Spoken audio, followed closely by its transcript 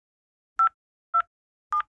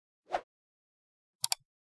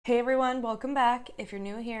Hey everyone, welcome back. If you're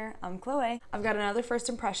new here, I'm Chloe. I've got another first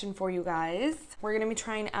impression for you guys. We're gonna be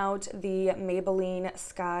trying out the Maybelline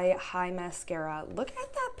Sky High Mascara. Look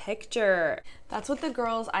at that picture. That's what the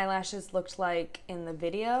girl's eyelashes looked like in the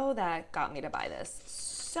video that got me to buy this.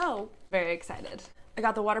 So, very excited. I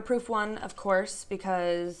got the waterproof one, of course,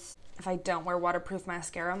 because if I don't wear waterproof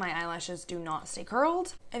mascara, my eyelashes do not stay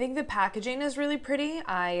curled. I think the packaging is really pretty.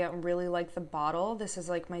 I really like the bottle. This is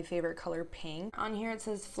like my favorite color, pink. On here it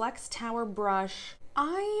says Flex Tower Brush.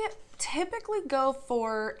 I typically go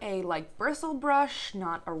for a like bristle brush,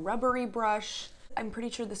 not a rubbery brush. I'm pretty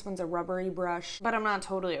sure this one's a rubbery brush, but I'm not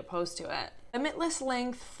totally opposed to it. Limitless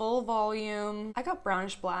length, full volume. I got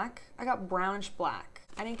brownish black. I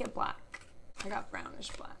didn't get black. I got brownish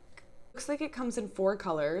black. Looks like it comes in 4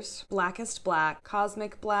 colors. Blackest black,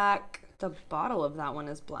 cosmic black, the bottle of that one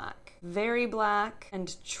is black, very black,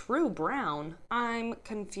 and true brown. I'm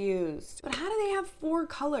confused. But how do they have 4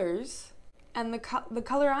 colors and the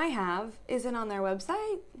color I have isn't on their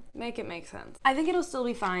website? Make it make sense. I think it'll still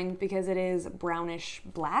be fine because it is brownish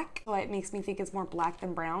black, so it makes me think it's more black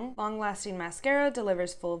than brown. Long-lasting mascara,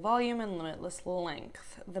 delivers full volume and limitless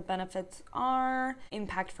length. The benefits are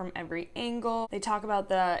impact from every angle. They talk about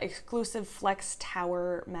the exclusive Flex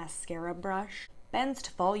Tower mascara brush. Bends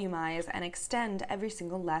to volumize and extend every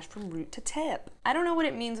single lash from root to tip. I don't know what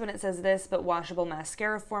it means when it says this, but washable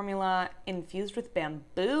mascara formula infused with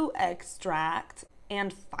bamboo extract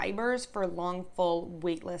and fibers for long, full,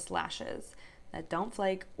 weightless lashes that don't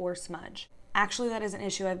flake or smudge. Actually, that is an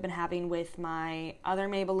issue I've been having with my other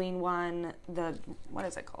Maybelline one, what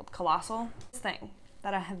is it called? Colossal? This thing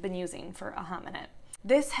that I have been using for a hot minute.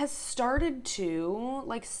 This has started to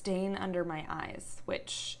like stain under my eyes,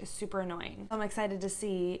 which is super annoying. I'm excited to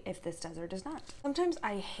see if this does or does not. Sometimes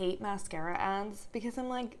I hate mascara ads because I'm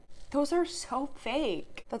like, those are so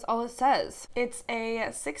fake. That's all it says. It's a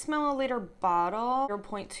 6 milliliter bottle,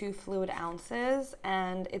 0.2 fluid ounces,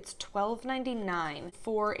 and it's $12.99.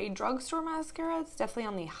 For a drugstore mascara, it's definitely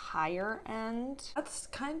on the higher end. That's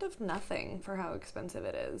kind of nothing for how expensive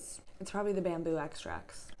it is. It's probably the bamboo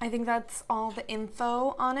extracts. I think that's all the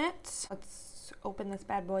info on it. Let's open this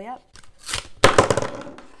bad boy up.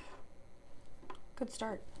 Good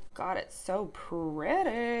start. God, it's so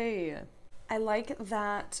pretty. I like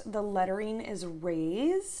that the lettering is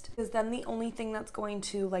raised because then the only thing that's going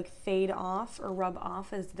to like fade off or rub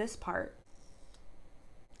off is this part.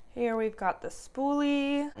 Here we've got the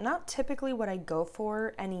spoolie. Not typically what I go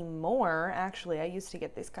for anymore. Actually, I used to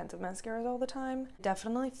get these kinds of mascaras all the time.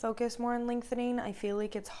 Definitely focus more on lengthening. I feel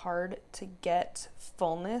like it's hard to get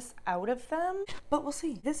fullness out of them, but we'll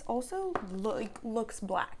see. This also looks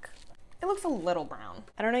black. It looks a little brown.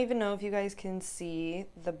 I don't even know if you guys can see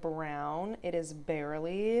the brown. It is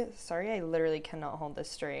barely. Sorry, I literally cannot hold this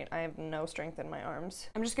straight. I have no strength in my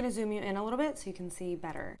arms. I'm just gonna zoom you in a little bit so you can see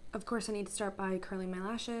better. Of course, I need to start by curling my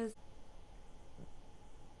lashes.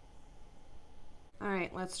 All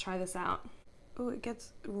right, let's try this out. Oh, it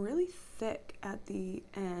gets really thick at the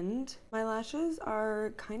end. My lashes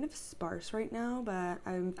are kind of sparse right now, but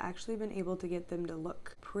I've actually been able to get them to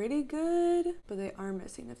look pretty good, but they are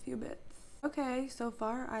missing a few bits. Okay, so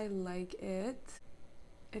far I like it.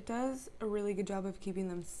 It does a really good job of keeping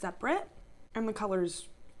them separate, and the color's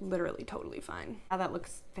literally totally fine. Wow, that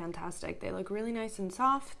looks fantastic. They look really nice and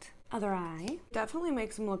soft. Other eye. Definitely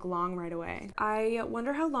makes them look long right away. I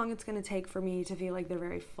wonder how long it's gonna take for me to feel like they're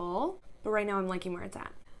very full, but right now I'm liking where it's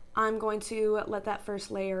at. I'm going to let that first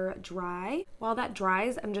layer dry. While that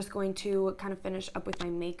dries, I'm just going to kind of finish up with my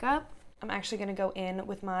makeup. I'm actually gonna go in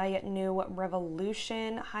with my new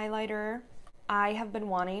Revolution highlighter. I have been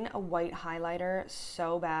wanting a white highlighter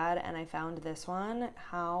so bad, and I found this one.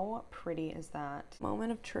 How pretty is that?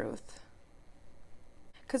 Moment of truth.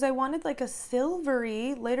 Because I wanted like a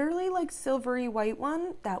silvery, literally like silvery white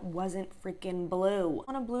one that wasn't freaking blue.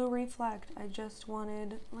 I want a blue reflect. I just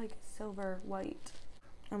wanted like silver white.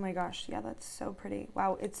 Oh my gosh, yeah, that's so pretty.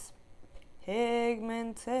 Wow, it's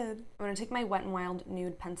pigmented. I'm gonna take my Wet n Wild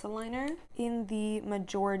nude pencil liner in the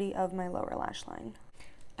majority of my lower lash line.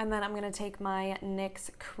 And then I'm gonna take my NYX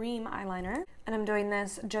cream eyeliner, and I'm doing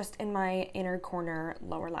this just in my inner corner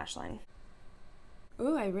lower lash line.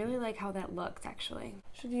 Ooh, I really like how that looks actually.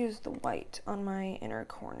 Should use the white on my inner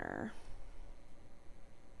corner.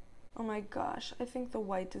 Oh my gosh, I think the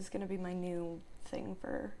white is gonna be my new thing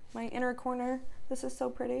for my inner corner. This is so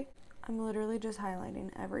pretty. I'm literally just highlighting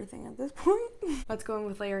everything at this point. Let's go in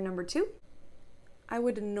with layer number 2. I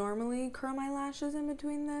would normally curl my lashes in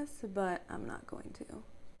between this, but I'm not going to.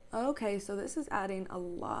 Okay, so this is adding a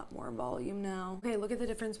lot more volume now. Okay, look at the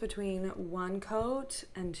difference between 1 coat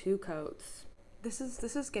and 2 coats. This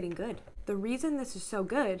is getting good. The reason this is so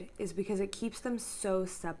good is because it keeps them so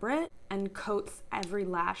separate and coats every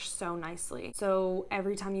lash so nicely. So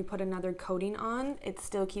every time you put another coating on, it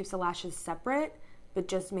still keeps the lashes separate, but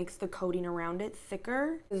just makes the coating around it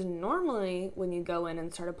thicker. Because normally when you go in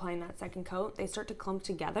and start applying that second coat, they start to clump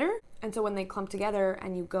together. And so when they clump together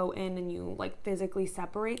and you go in and you like physically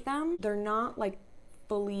separate them, they're not like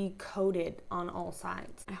fully coated on all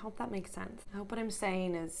sides. I hope that makes sense. I hope what I'm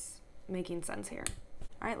saying is making sense here.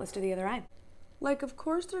 All right, let's do the other eye. Like, of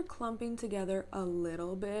course they're clumping together a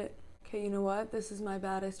little bit. Okay, you know what? This is my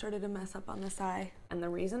bad. I started to mess up on this eye. And the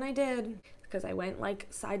reason I did is because I went like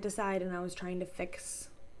side to side and I was trying to fix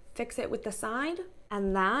it with the side,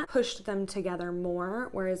 and that pushed them together more.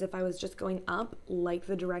 Whereas if I was just going up like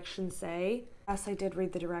the directions say, yes, I did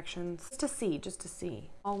read the directions just to see.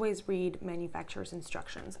 Always read manufacturer's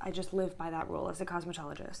instructions. I just live by that rule as a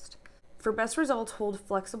cosmetologist. For best results, hold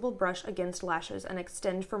flexible brush against lashes and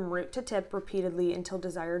extend from root to tip repeatedly until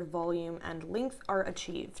desired volume and length are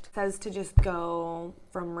achieved. It says to just go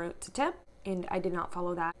from root to tip, and I did not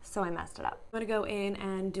follow that, so I messed it up. I'm gonna go in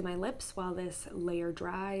and do my lips while this layer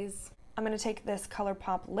dries. I'm gonna take this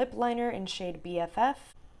Colourpop lip liner in shade BFF.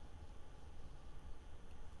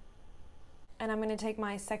 And I'm gonna take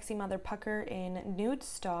my Sexy Motherpucker in Nude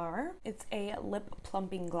Star. It's a lip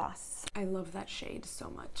plumping gloss. I love that shade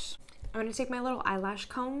so much. I'm gonna take my little eyelash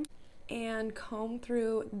comb and comb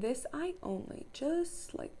through this eye only, just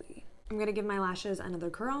slightly. I'm gonna give my lashes another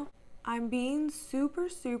curl. I'm being super,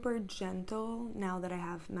 super gentle now that I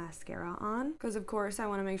have mascara on, because of course I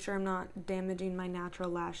wanna make sure I'm not damaging my natural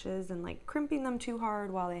lashes and like crimping them too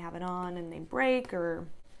hard while they have it on and they break, or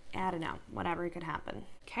I don't know, whatever could happen.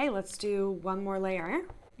 Okay, let's do one more layer.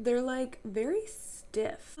 They're like very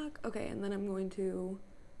stiff. Okay, and then I'm going to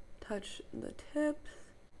touch the tips.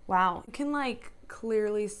 Wow, you can like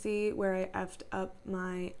clearly see where I effed up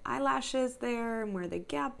my eyelashes there and where the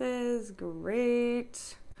gap is.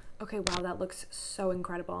 Great. Okay, wow, that looks so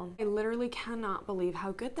incredible. I literally cannot believe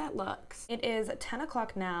how good that looks. It is 10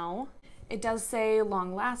 o'clock now. It does say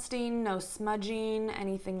long lasting, no smudging,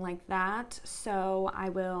 anything like that. So I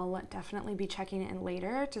will definitely be checking in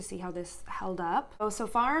later to see how this held up. So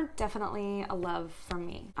far, definitely a love from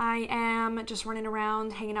me. I am just running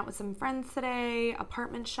around, hanging out with some friends today,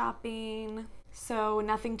 apartment shopping. So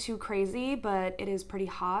nothing too crazy, but it is pretty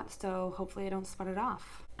hot. So hopefully I don't sweat it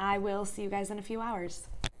off. I will see you guys in a few hours.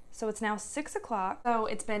 So it's now 6 o'clock, so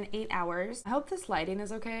it's been 8 hours. I hope this lighting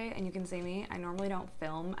is okay and you can see me. I normally don't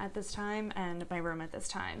film at this time, and my room at this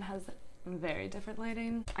time has very different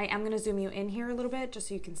lighting. I am gonna zoom you in here a little bit just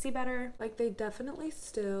so you can see better. Like, they definitely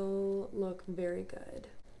still look very good.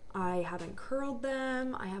 I haven't curled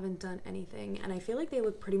them, I haven't done anything, and I feel like they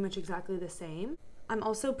look pretty much exactly the same. I'm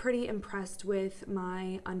also pretty impressed with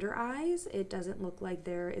my under eyes. It doesn't look like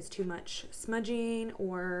there is too much smudging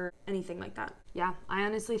or anything like that. Yeah, I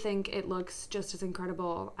honestly think it looks just as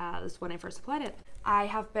incredible as when I first applied it. I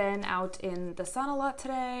have been out in the sun a lot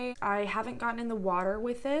today. I haven't gotten in the water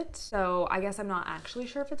with it, so I guess I'm not actually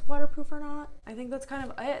sure if it's waterproof or not. I think that's kind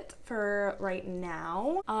of it for right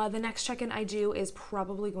now. The next check-in I do is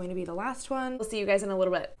probably going to be the last one. We'll see you guys in a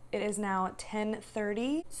little bit. It is now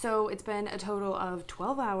 10:30, so it's been a total of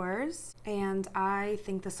 12 hours, and I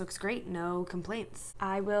think this looks great. No complaints.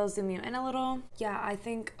 I will zoom you in a little. Yeah, I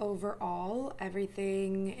think overall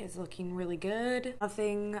everything is looking really good.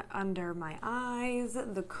 Nothing under my eyes.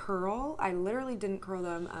 The curl, I literally didn't curl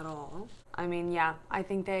them at all. I mean, yeah, I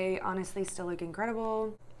think they honestly still look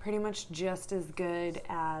incredible. Pretty much just as good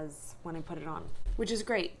as when I put it on, which is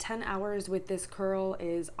great. 10 hours with this curl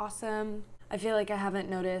is awesome. I feel like I haven't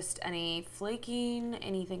noticed any flaking,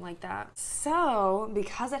 anything like that. So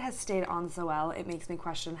because it has stayed on so well, it makes me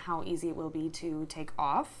question how easy it will be to take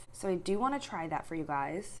off. So I do want to try that for you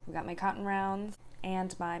guys. We got my cotton rounds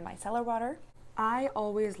and my micellar water. I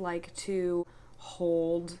always like to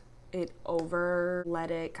hold it over,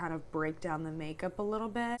 let it kind of break down the makeup a little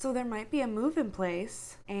bit. So there might be a move in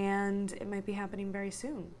place and it might be happening very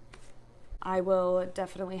soon. I will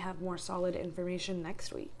definitely have more solid information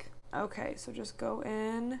next week. Okay, so just go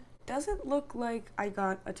in. Doesn't look like I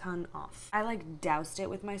got a ton off. I like doused it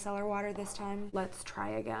with micellar water this time. Let's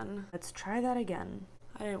try again. Let's try that again.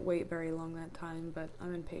 I didn't wait very long that time, but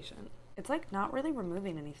I'm impatient. It's like not really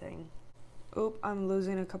removing anything. Oop, I'm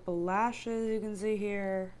losing a couple lashes, you can see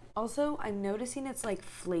here. Also, I'm noticing it's like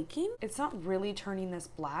flaking. It's not really turning this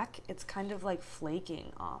black. It's kind of like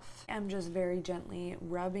flaking off. I'm just very gently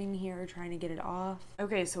rubbing here, trying to get it off.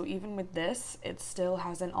 Okay, so even with this, it still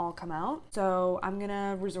hasn't all come out. So I'm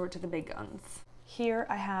gonna resort to the big guns. Here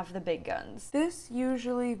I have the big guns. This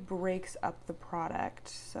usually breaks up the product,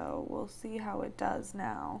 so we'll see how it does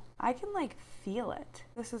now. I can like feel it.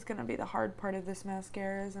 This is gonna be the hard part of this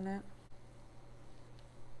mascara, isn't it?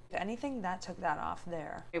 If anything, that took that off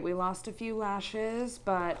there. We lost a few lashes,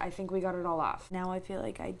 but I think we got it all off. Now I feel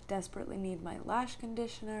like I desperately need my lash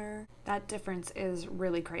conditioner. That difference is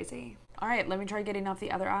really crazy. All right, let me try getting off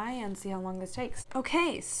the other eye and see how long this takes.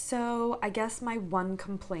 Okay, so I guess my one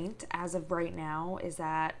complaint as of right now is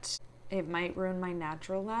that it might ruin my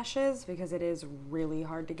natural lashes because it is really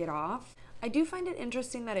hard to get off. I do find it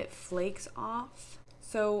interesting that it flakes off.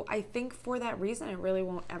 So I think for that reason, it really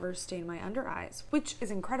won't ever stain my under eyes, which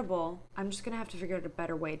is incredible. I'm just gonna have to figure out a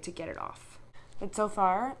better way to get it off. But so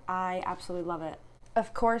far, I absolutely love it.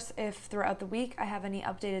 Of course, if throughout the week I have any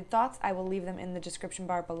updated thoughts, I will leave them in the description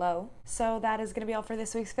bar below. So that is gonna be all for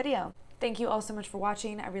this week's video. Thank you all so much for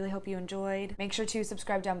watching. I really hope you enjoyed. Make sure to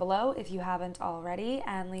subscribe down below if you haven't already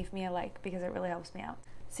and leave me a like because it really helps me out.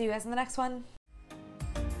 See you guys in the next one.